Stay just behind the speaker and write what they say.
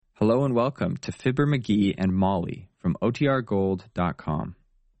Hello and welcome to Fibber McGee and Molly from OTRGold.com.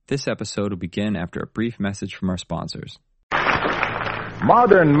 This episode will begin after a brief message from our sponsors.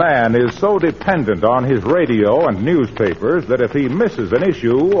 Modern man is so dependent on his radio and newspapers that if he misses an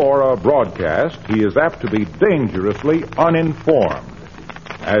issue or a broadcast, he is apt to be dangerously uninformed.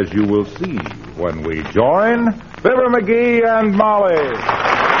 As you will see when we join Fibber McGee and Molly.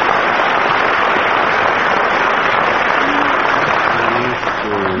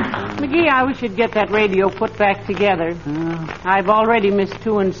 McGee, I should get that radio put back together. I've already missed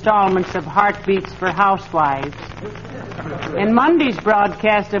 2 installments of Heartbeats for Housewives. And Monday's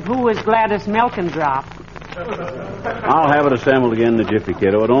broadcast of Who is Gladys Melkendrop. I'll have it assembled again in the jiffy,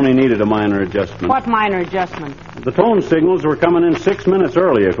 kiddo. It only needed a minor adjustment. What minor adjustment? The tone signals were coming in 6 minutes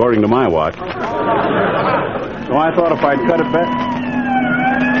early, according to my watch. So I thought if I'd cut it back...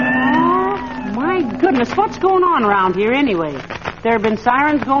 Oh, my goodness, what's going on around here anyway? There have been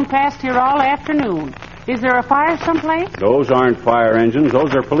sirens going past here all afternoon. Is there a fire someplace? Those aren't fire engines.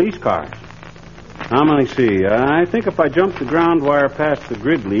 Those are police cars. Now, let me see. I think if I jumped the ground wire past the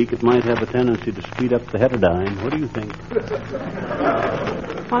grid leak, it might have a tendency to speed up the heterodyne. What do you think?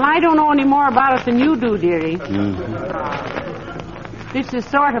 Well, I don't know any more about it than you do, dearie. This is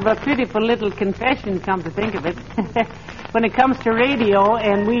sort of a pitiful little confession, come to think of it. When it comes to radio,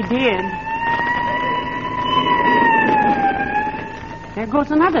 and we did... There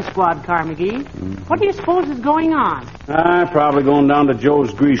goes another squad car, McGee. What do you suppose is going on? Probably going down to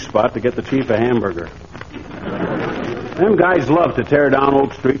Joe's grease spot to get the chief a hamburger. Them guys love to tear down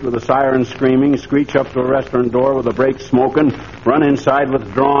Oak Street with a siren screaming, screech up to a restaurant door with the brakes smoking, run inside with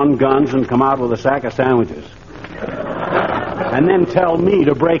drawn guns, and come out with a sack of sandwiches. And then tell me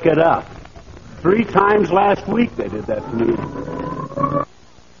to break it up. 3 times last week they did that to me.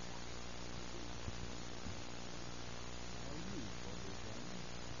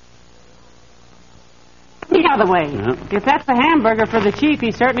 The other way. Yeah. If that's a hamburger for the chief,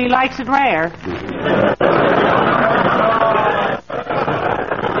 he certainly likes it rare.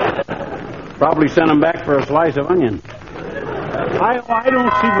 Probably sent him back for a slice of onion. I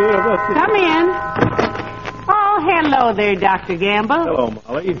don't see where... Come in. Oh, hello there, Dr. Gamble. Hello,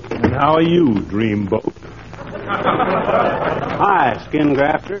 Molly. And how are you, Dreamboat? Hi, skin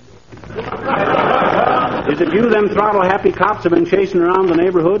grafter. Is it you them throttle-happy cops have been chasing around the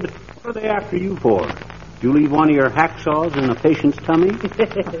neighborhood? What are they after you for? Did you leave one of your hacksaws in a patient's tummy?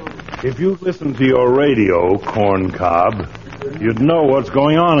 If you listen to your radio, corn cob, you'd know what's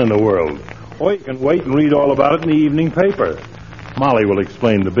going on in the world. Or you can wait and read all about it in the evening paper. Molly will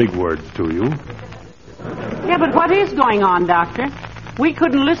explain the big words to you. Yeah, but what is going on, Doctor? We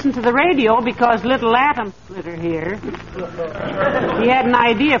couldn't listen to the radio because little Atom Splitter here. He had an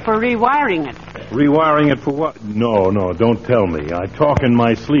idea for rewiring it. Rewiring it for what? No, don't tell me. I talk in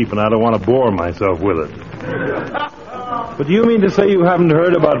my sleep and I don't want to bore myself with it. But do you mean to say you haven't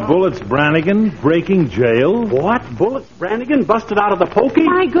heard about Bullets Brannigan breaking jail? What? Bullets Brannigan busted out of the pokey?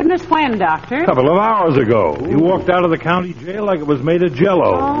 My goodness, when, Doctor? A couple of hours ago. Ooh. He walked out of the county jail like it was made of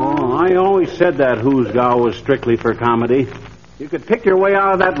Jell-O. Oh, I always said that Hoosgow was strictly for comedy. You could pick your way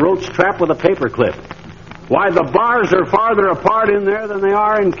out of that roach trap with a paperclip. Why, the bars are farther apart in there than they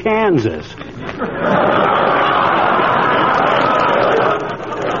are in Kansas.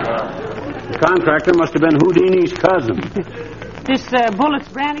 The contractor must have been Houdini's cousin. This Bullets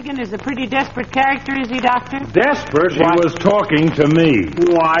Brannigan is a pretty desperate character, is he, Doctor? Desperate? He was talking to me.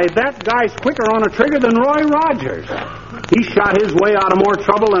 Why, that guy's quicker on a trigger than Roy Rogers. He shot his way out of more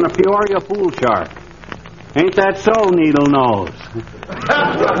trouble than a Peoria fool shark. Ain't that so, Needle Nose?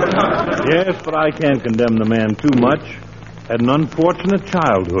 Yes, but I can't condemn the man too much. Had an unfortunate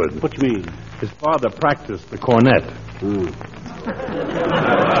childhood. What do you mean? His father practiced the cornet.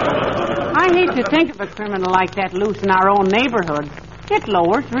 I hate to think of a criminal like that loose in our own neighborhood. It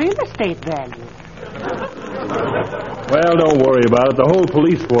lowers real estate value. Well, don't worry about it. The whole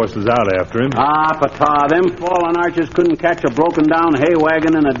police force is out after him. Ah, Pata, them fallen arches couldn't catch a broken-down hay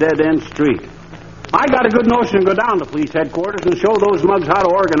wagon in a dead-end street. I got a good notion to go down to police headquarters and show those mugs how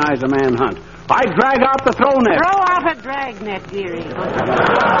to organize a manhunt. I'd drag out the throw net. Throw out a drag net, dearie.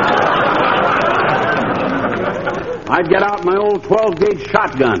 I'd get out my old 12-gauge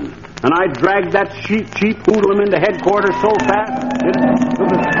shotgun, and I'd drag that cheap hoodlum into headquarters so fast...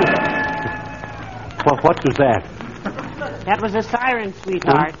 What was that? That was a siren,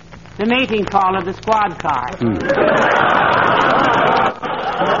 sweetheart. The mating call of the squad car.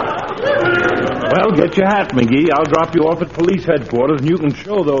 Well, get your hat, McGee. I'll drop you off at police headquarters, and you can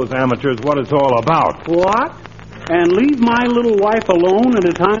show those amateurs what it's all about. What? And leave my little wife alone at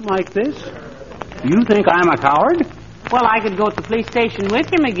a time like this? You think I'm a coward? Well, I could go to the police station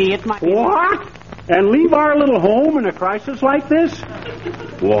with you, McGee. It might be... What? And leave our little home in a crisis like this?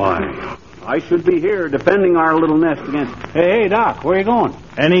 Why, I should be here defending our little nest against... Hey, Doc, where are you going?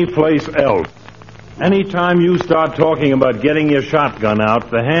 Any place else. Anytime you start talking about getting your shotgun out,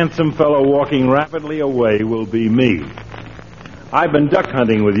 the handsome fellow walking rapidly away will be me. I've been duck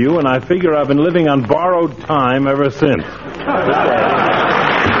hunting with you, and I figure I've been living on borrowed time ever since.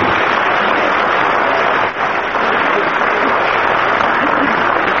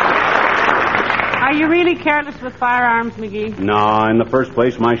 Are you really careless with firearms, McGee? No, in the first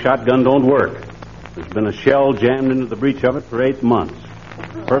place, my shotgun don't work. There's been a shell jammed into the breech of it for 8 months.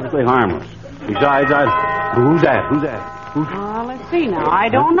 Perfectly harmless. Besides, Who's that? Well, let's see now. I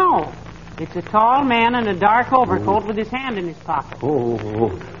don't know. It's a tall man in a dark overcoat with his hand in his pocket.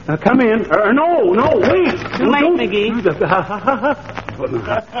 Come in. No, wait. Too late, McGee.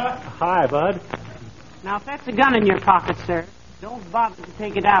 Hi, Bud. Now, if that's a gun in your pocket, sir, don't bother to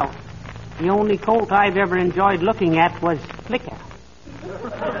take it out. The only colt I've ever enjoyed looking at was Flicker.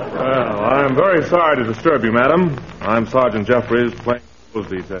 Well, I'm very sorry to disturb you, madam. I'm Sergeant Jeffries, playing those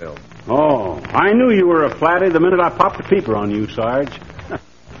details. Oh, I knew you were a flatty the minute I popped a peeper on you, Sarge.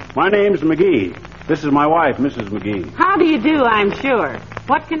 My name's McGee. This is my wife, Mrs. McGee. How do you do, I'm sure.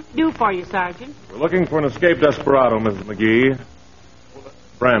 What can we do for you, Sergeant? We're looking for an escaped desperado, Mrs. McGee.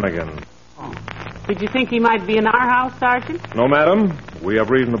 Brannigan. Oh. Did you think he might be in our house, Sergeant? No, madam. We have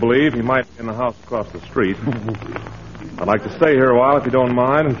reason to believe he might be in the house across the street. I'd like to stay here a while, if you don't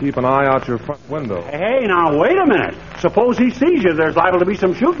mind, and keep an eye out your front window. Hey, now, wait a minute. Suppose he sees you. There's liable to be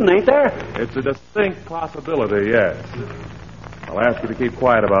some shooting, ain't there? It's a distinct possibility, yes. I'll ask you to keep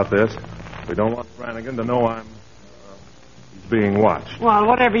quiet about this. We don't want Brannigan to know he's being watched. Well,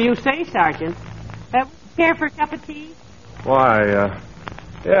 whatever you say, Sergeant. Care for a cup of tea? Why,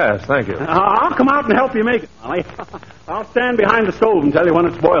 yes, thank you. I'll come out and help you make it, Molly. I'll stand behind the stove and tell you when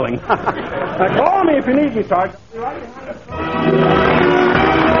it's boiling. Call me if you need me, Sergeant. I'll be right behind the stove.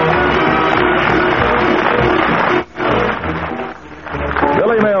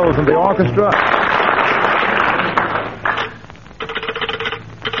 Billy Mills and the orchestra.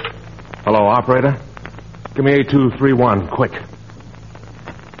 Hello, operator. Give me 8231, quick.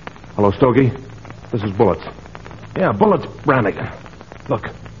 Hello, Stogie. This is Bullets. Yeah, Bullets, Brannigan. Look,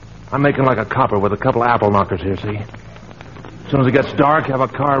 I'm making like a copper with a couple of apple knockers here, see? As soon as it gets dark, have a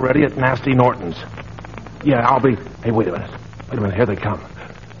car ready at Nasty Norton's. Yeah, I'll be... Hey, wait a minute. Here they come.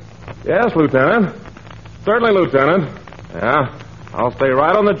 Yes, Lieutenant. Certainly, Lieutenant. Yeah, I'll stay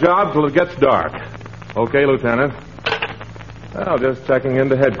right on the job till it gets dark. Okay, Lieutenant. Well, just checking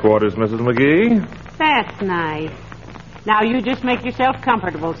into headquarters, Mrs. McGee. That's nice. Now, you just make yourself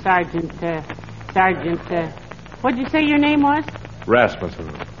comfortable, Sergeant, what'd you say your name was? Rasmussen.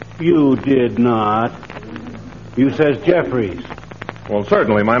 You did not. You says Jeffries. Well,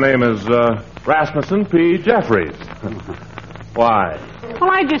 certainly. My name is Rasmussen P. Jeffries. Why? Well,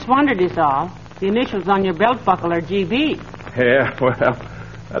 I just wondered is all. The initials on your belt buckle are GB. Yeah, well,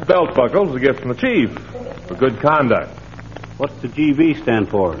 that belt buckle's a gift from the chief for good conduct. What's the GB stand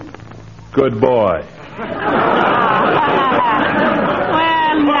for? Good boy. Well,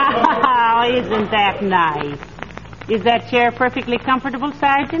 now, isn't that nice? Is that chair perfectly comfortable,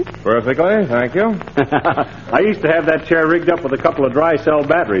 Sergeant? Perfectly, thank you. I used to have that chair rigged up with a couple of dry cell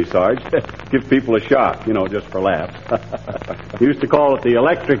batteries, Sarge. Give people a shock, just for laughs. Used to call it the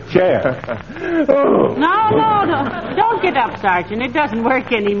electric chair. No. Don't get up, Sergeant. It doesn't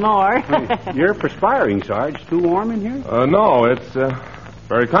work anymore. You're perspiring, Sarge. Too warm in here? No, it's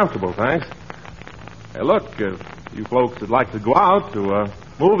very comfortable, thanks. Hey, look, if you folks would like to go out to a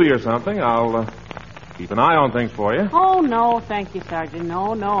movie or something, I'll... keep an eye on things for you. Oh, no, thank you, Sergeant.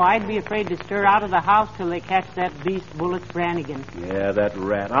 No, I'd be afraid to stir out of the house till they catch that beast, Bullets Brannigan. Yeah, that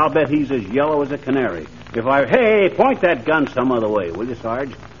rat. I'll bet he's as yellow as a canary. Hey, point that gun some other way, will you,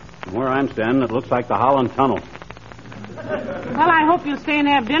 Sarge? From where I'm standing, it looks like the Holland Tunnel. Well, I hope you'll stay and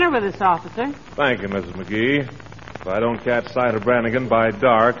have dinner with us, officer. Thank you, Mrs. McGee. If I don't catch sight of Brannigan by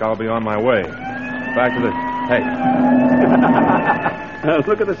dark, I'll be on my way. Back to the... Hey.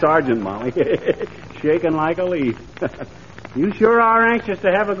 Look at the sergeant, Molly. Shaking like a leaf. You sure are anxious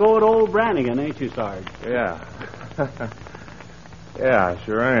to have a go at old Brannigan, ain't you, Sarge? Yeah. Yeah, I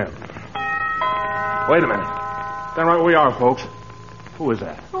sure am. Wait a minute. Stand right where we are, folks. Who is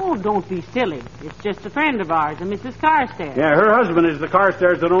that? Oh, don't be silly. It's just a friend of ours, a Mrs. Carstairs. Yeah, her husband is the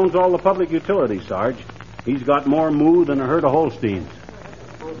Carstairs that owns all the public utilities, Sarge. He's got more moo than a herd of Holsteins.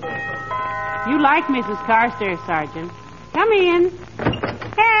 You like Mrs. Carstairs, Sergeant. Come in.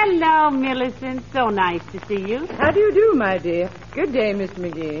 Hey! Hello, Millicent. So nice to see you. How do you do, my dear? Good day, Mr.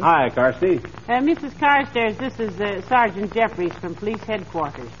 McGee. Hi, Carsey. Mrs. Carstairs, this is Sergeant Jeffries from police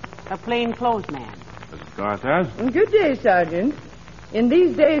headquarters. A plainclothes man. Mrs. Carstairs? Good day, Sergeant. In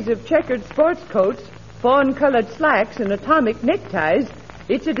these days of checkered sports coats, fawn-colored slacks, and atomic neckties,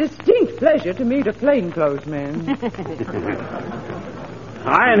 it's a distinct pleasure to meet a plainclothes man.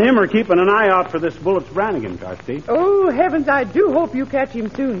 I and him are keeping an eye out for this Bullets Brannigan, Carsey. Oh, heavens, I do hope you catch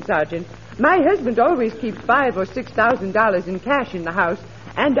him soon, Sergeant. My husband always keeps $5,000 or $6,000 in cash in the house,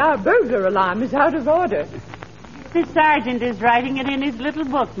 and our burglar alarm is out of order. The sergeant is writing it in his little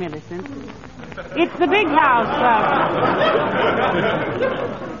book, Millicent. It's the big house.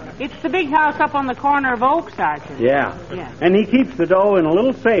 It's the big house up on the corner of Oak, Sergeant. Yeah. Yeah. And he keeps the dough in a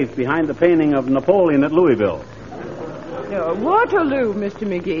little safe behind the painting of Napoleon at Louisville. Waterloo, Mr.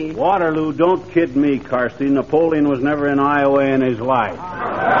 McGee. Waterloo, don't kid me, Carsey. Napoleon was never in Iowa in his life.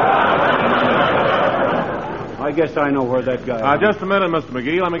 I guess I know where that guy is. Just a minute, Mr.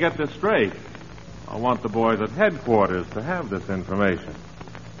 McGee. Let me get this straight. I want the boys at headquarters to have this information.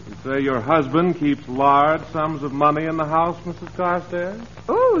 You say your husband keeps large sums of money in the house, Mrs. Carstairs?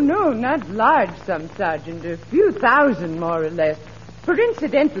 Oh, no, not large sums, Sergeant. A few thousand, more or less. For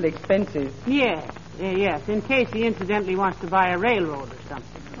incidental expenses. Yes, in case he incidentally wants to buy a railroad or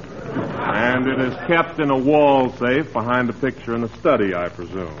something. And it is kept in a wall safe behind a picture in the study, I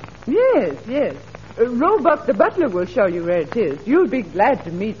presume. Yes. Roebuck the butler will show you where it is. You'll be glad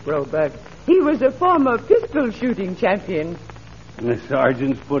to meet Roebuck. He was a former pistol shooting champion. The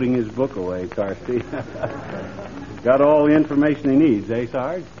sergeant's putting his book away, Carsey. Got all the information he needs, eh,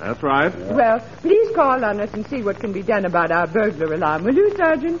 Sarge? That's right. Yeah. Well, please call on us and see what can be done about our burglar alarm, will you,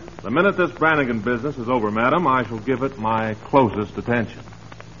 Sergeant? The minute this Brannigan business is over, madam, I shall give it my closest attention.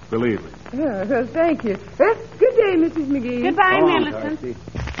 Believe me. Yeah, well, thank you. Good day, Mrs. McGee. Goodbye, Go on, Millicent. Carsey.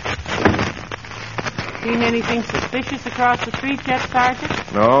 Seen anything suspicious across the street yet,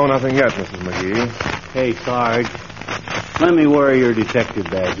 Sergeant? No, nothing yet, Mrs. McGee. Hey, Sarge, let me wear your detective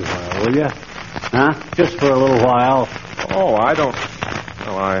badge a while, will you? Huh? Just for a little while. Oh, I don't...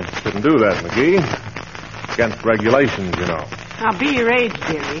 Well, I shouldn't do that, McGee. Against regulations, you know. Now, be your age,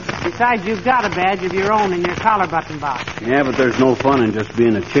 dearie. Besides, you've got a badge of your own in your collar button box. Yeah, but there's no fun in just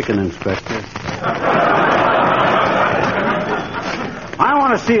being a chicken inspector. I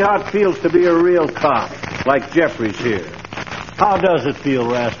want to see how it feels to be a real cop, like Jeffries here. How does it feel,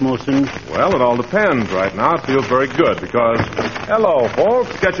 Rasmussen? Well, it all depends. Right now, it feels very good because... Hello,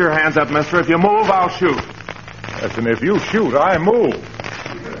 folks. Get your hands up, mister. If you move, I'll shoot. Listen, if you shoot, I move.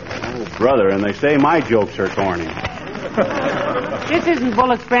 Oh, brother, and they say my jokes are corny. This isn't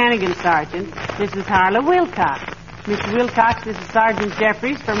Bullets Brannigan, Sergeant. This is Harlow Wilcox. Mr. Wilcox, this is Sergeant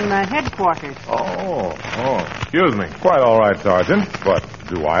Jeffries from headquarters. Oh, excuse me. Quite all right, Sergeant. But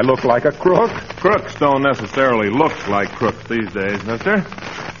do I look like a crook? Crooks don't necessarily look like crooks these days, mister.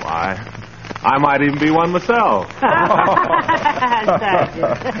 Why, I might even be one myself. Sergeant.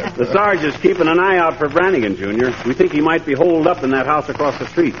 The Sarge is keeping an eye out for Brannigan, Jr. We think he might be holed up in that house across the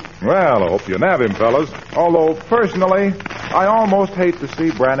street. Well, I hope you nab him, fellas. Although, personally, I almost hate to see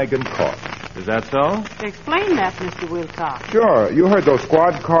Brannigan caught. Is that so? Explain that, Mr. Wilcox. Sure. You heard those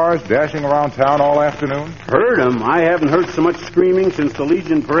squad cars dashing around town all afternoon? Heard him? I haven't heard so much screaming since the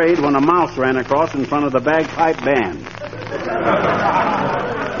Legion parade when a mouse ran across in front of the bagpipe band.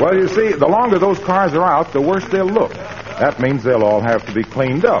 Well, you see, the longer those cars are out, the worse they'll look. That means they'll all have to be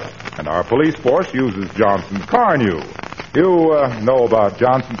cleaned up. And our police force uses Johnson's Carnew. You know about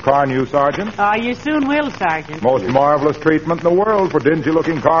Johnson's Carnew, Sergeant? You soon will, Sergeant. Most marvelous treatment in the world for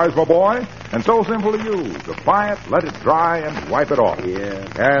dingy-looking cars, my boy. And so simple to use. Apply it, let it dry, and wipe it off. Yeah.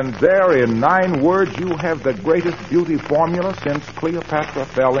 And there, in 9 words, you have the greatest beauty formula since Cleopatra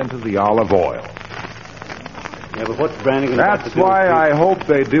fell into the olive oil. Yeah, but what's Brannigan That's why I hope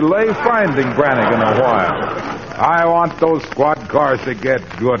they delay finding Brannigan a while. I want those squad cars to get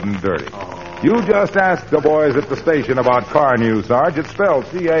good and dirty. You just ask the boys at the station about Carnew, Sarge. It's spelled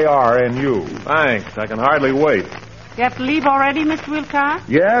C-A-R-N-U. Thanks. I can hardly wait. You have to leave already, Mr. Wilcox?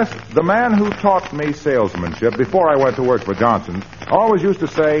 Yes, the man who taught me salesmanship before I went to work for Johnson always used to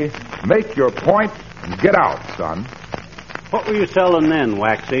say, make your point and get out, son. What were you selling then,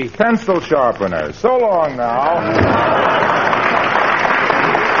 Waxy? Pencil sharpeners. So long now.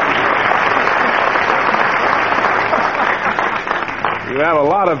 You have a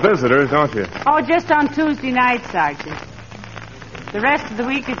lot of visitors, don't you? Oh, just on Tuesday night, Sergeant. The rest of the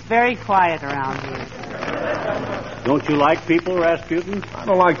week, it's very quiet around here. Don't you like people, Rasputin? I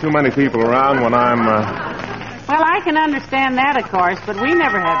don't like too many people around when I'm... Well, I can understand that, of course, but we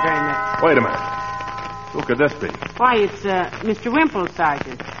never have very much. Wait a minute. Who could this be? Why, it's Mr. Wimple,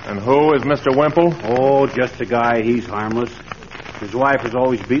 Sergeant. And who is Mr. Wimple? Oh, just a guy. He's harmless. His wife is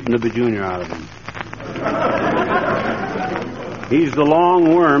always beating the bajunior out of him. He's the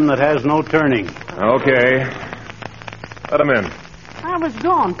long worm that has no turning. Okay. Let him in. I was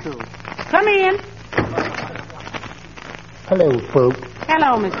going to. Come in. Hello, folks.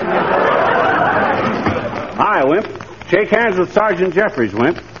 Hello, Mr. Wimple. Hi, Wimp. Shake hands with Sergeant Jeffries,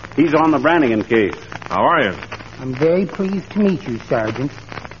 Wimp. He's on the Brannigan case. How are you? I'm very pleased to meet you, Sergeant.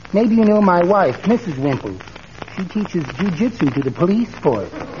 Maybe you know my wife, Mrs. Wimple. She teaches jiu-jitsu to the police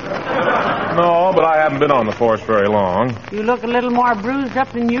force. No, but I haven't been on the force very long. You look a little more bruised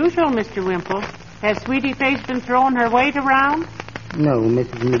up than usual, Mr. Wimple. Has Sweetie Face been throwing her weight around? No,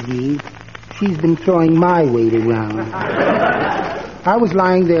 Mrs. McGee. She's been throwing my weight around. I was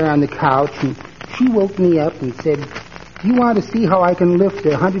lying there on the couch, and she woke me up and said, "Do you want to see how I can lift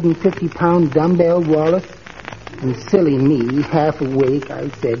a 150-pound dumbbell, Wallace?" And silly me, half awake, I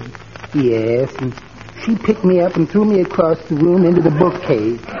said, "Yes." And she picked me up and threw me across the room into the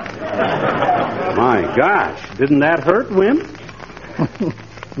bookcase. My gosh, didn't that hurt, Wimp?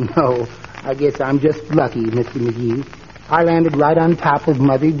 No, I guess I'm just lucky, Mr. McGee. I landed right on top of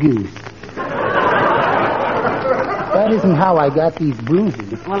Mother Goose. That isn't how I got these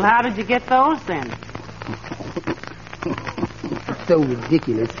bruises. Well, how did you get those, then? So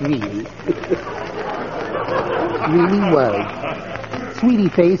ridiculous, really. Really was. Sweetie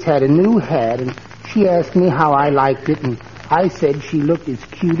Face had a new hat, and she asked me how I liked it, and I said she looked as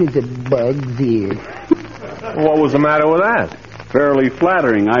cute as a bug's ear. What was the matter with that? Fairly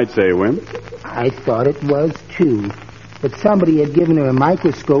flattering, I'd say, Wimp. I thought it was, too. But somebody had given her a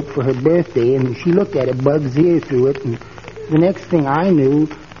microscope for her birthday, and she looked at a bug's ear through it, and the next thing I knew,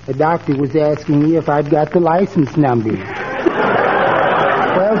 the doctor was asking me if I'd got the license number.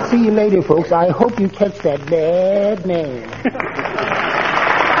 Well, see you later, folks. I hope you catch that bad man.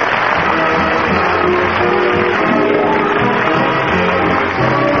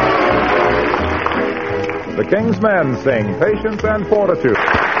 The King's Men sing Patience and Fortitude.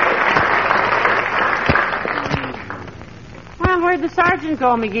 Well, where'd the sergeant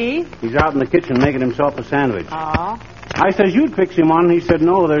go, McGee? He's out in the kitchen making himself a sandwich. Oh. I says you'd fix him on, and he said,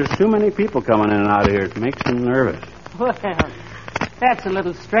 no, there's too many people coming in and out of here. It makes him nervous. Well, that's a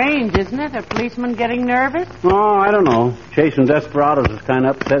little strange, isn't it? A policeman getting nervous? Oh, I don't know. Chasing desperados is kind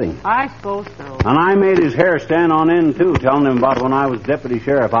of upsetting. I suppose so. And I made his hair stand on end, too, telling him about when I was deputy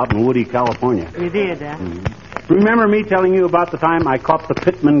sheriff out in Woody, California. You did, huh? Mm-hmm. Remember me telling you about the time I caught the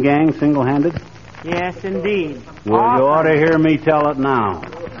Pittman gang single-handed? Yes, indeed. Well, you ought to hear me tell it now.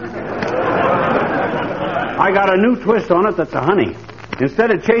 I got a new twist on it that's a honey.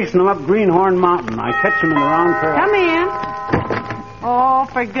 Instead of chasing them up Greenhorn Mountain, I catch them in the round trail. Come in. Oh,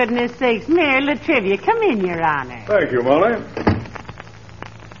 for goodness sakes. Mayor Latrivia, come in, Your Honor. Thank you, Molly.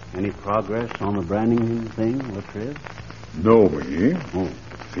 Any progress on the Brannigan thing, Latriv? No, McGee. Oh.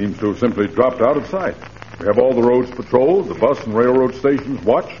 Seems to have simply dropped out of sight. We have all the roads patrolled, the bus and railroad stations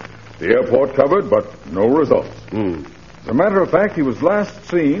watched, the airport covered, but no results. As a matter of fact, he was last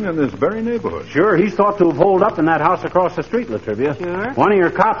seen in this very neighborhood. Sure, he's thought to have holed up in that house across the street, Latrivia. Sure. One of your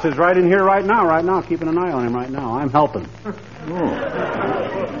cops is right in here right now, keeping an eye on him right now. I'm helping.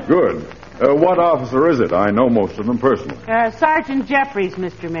 Oh. Good. What officer is it? I know most of them personally. Sergeant Jeffries,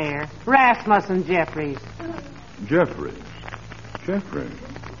 Mr. Mayor. Rasmussen Jeffries. Jeffries.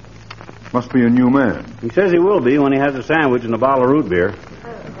 Must be a new man. He says he will be when he has a sandwich and a bottle of root beer.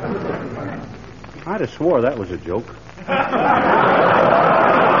 I'd have swore that was a joke.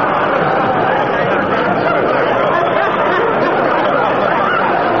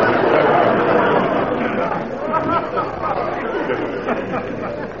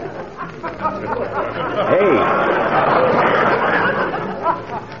 Hey.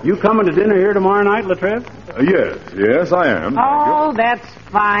 You coming to dinner here tomorrow night, Latrell? Yes, I am. Oh, that's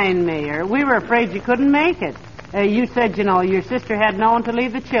fine, Mayor. We were afraid you couldn't make it. You said, your sister had no one to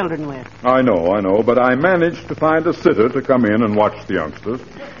leave the children with. I know, but I managed to find a sitter to come in and watch the youngsters.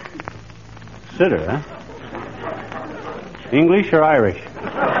 Sitter, huh? English or Irish?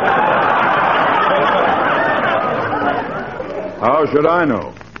 How should I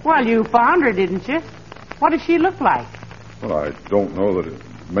know? Well, you found her, didn't you? What does she look like? Well, I don't know that it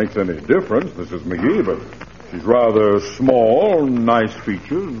makes any difference, Mrs. McGee, but she's rather small, nice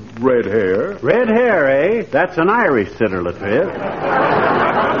features, red hair. Red hair, eh? That's an Irish sitter, Latriv.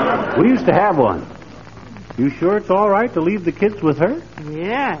 We used to have one. You sure it's all right to leave the kids with her?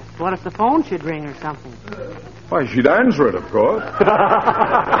 Yes. What if the phone should ring or something? Why, she'd answer it, of course.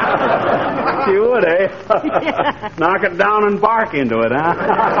 She would, eh? Knock it down and bark into it, huh?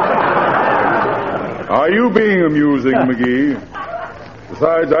 Are you being amusing, McGee?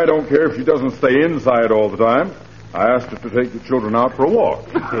 Besides, I don't care if she doesn't stay inside all the time. I asked her to take the children out for a walk.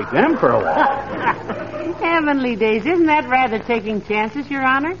 Take them for a walk? Heavenly days, isn't that rather taking chances, Your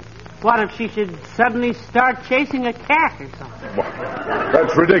Honor? What if she should suddenly start chasing a cat or something? Well,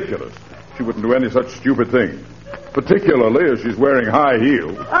 that's ridiculous. She wouldn't do any such stupid thing. Particularly as she's wearing high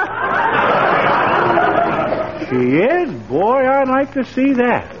heels. She is? Boy, I'd like to see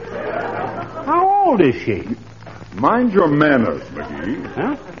that. How old is she? Mind your manners, McGee.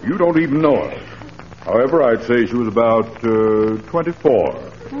 Huh? You don't even know her. However, I'd say she was about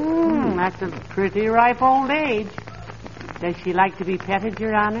 24. That's a pretty ripe old age. Does she like to be petted,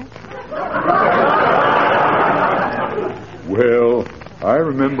 Your Honor? Well, I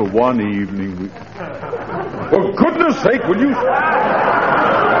remember one evening we... For goodness sake, will you...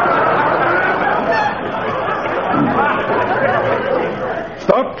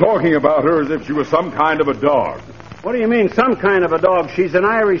 Stop talking about her as if she was some kind of a dog. What do you mean, some kind of a dog? She's an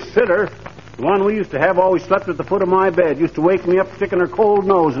Irish sitter. The one we used to have always slept at the foot of my bed. Used to wake me up sticking her cold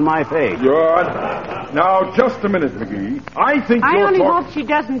nose in my face. Now, just a minute, McGee. I only hope she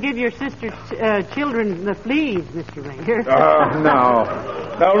doesn't give your sister's children the fleas, Mr. Ranger.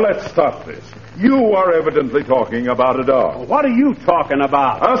 Now, let's stop this. You are evidently talking about a dog. What are you talking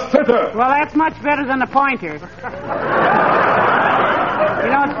about? A sitter. Well, that's much better than a pointer. You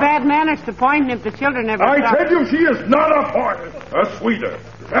know, it's bad manners to point if the children ever I stop. tell you, she is not a pointer. A sweeter.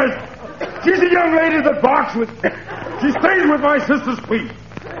 She's a young lady that barks with... She stays with my sister's feet.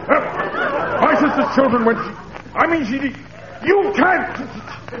 My sister's children when she... You can't...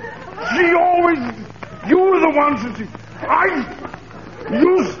 She always... You were the ones that...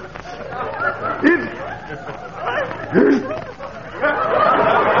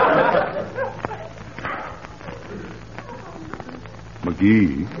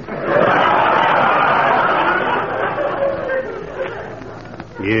 McGee.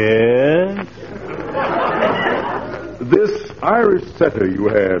 Yes? This Irish setter you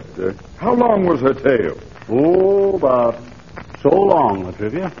had, how long was her tail? Oh, about so long,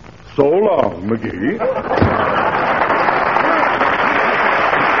 Latrivia. So long, McGee.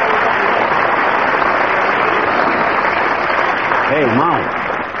 Hey, Molly.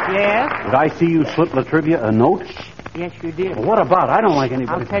 Yes? Did I see you slip Latrivia a note? Yes, you did. Well, what about? I don't like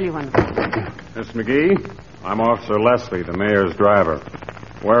anybody... I'll tell you when. Miss McGee, I'm Officer Leslie, the mayor's driver.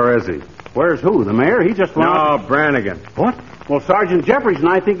 Where is he? Where's who? The mayor? He just went out... No, Brannigan. What? Well, Sergeant Jeffries and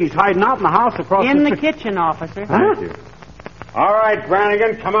I think he's hiding out in the house across In the the street. kitchen, officer. Huh? Thank you. All right,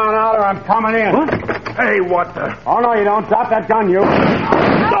 Brannigan, come on out or I'm coming in. What? Hey, what the... Oh, no, you don't. Drop that gun, you.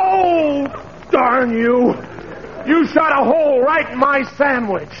 Oh, darn you. You shot a hole right in my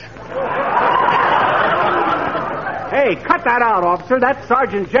sandwich. Hey, cut that out, officer. That's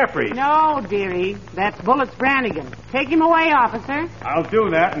Sergeant Jeffries. No, dearie. That's Bullets Brannigan. Take him away, officer. I'll do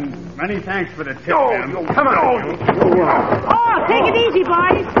that, and many thanks for the tip, ma'am. Come on. Oh, take it easy,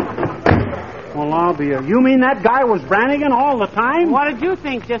 boys. Well, I'll be a... You mean that guy was Brannigan all the time? What did you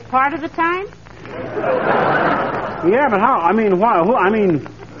think? Just part of the time? Yeah, but how? I mean, why?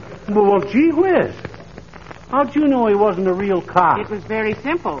 Well, gee whiz. How'd you know he wasn't a real cop? It was very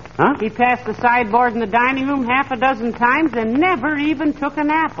simple. Huh? He passed the sideboard in the dining room half a dozen times and never even took an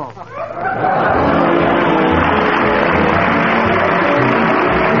apple.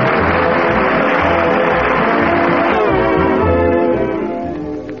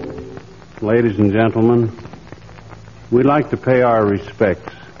 Ladies and gentlemen, we'd like to pay our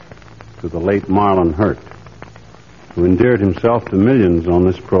respects to the late Marlon Hurt, who endeared himself to millions on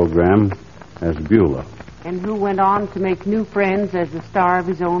this program as Beulah. And who went on to make new friends as the star of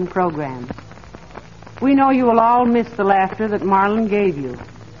his own program. We know you will all miss the laughter that Marlon gave you.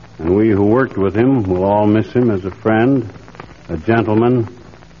 And we who worked with him will all miss him as a friend, a gentleman,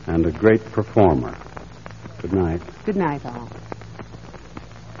 and a great performer. Good night. Good night, all.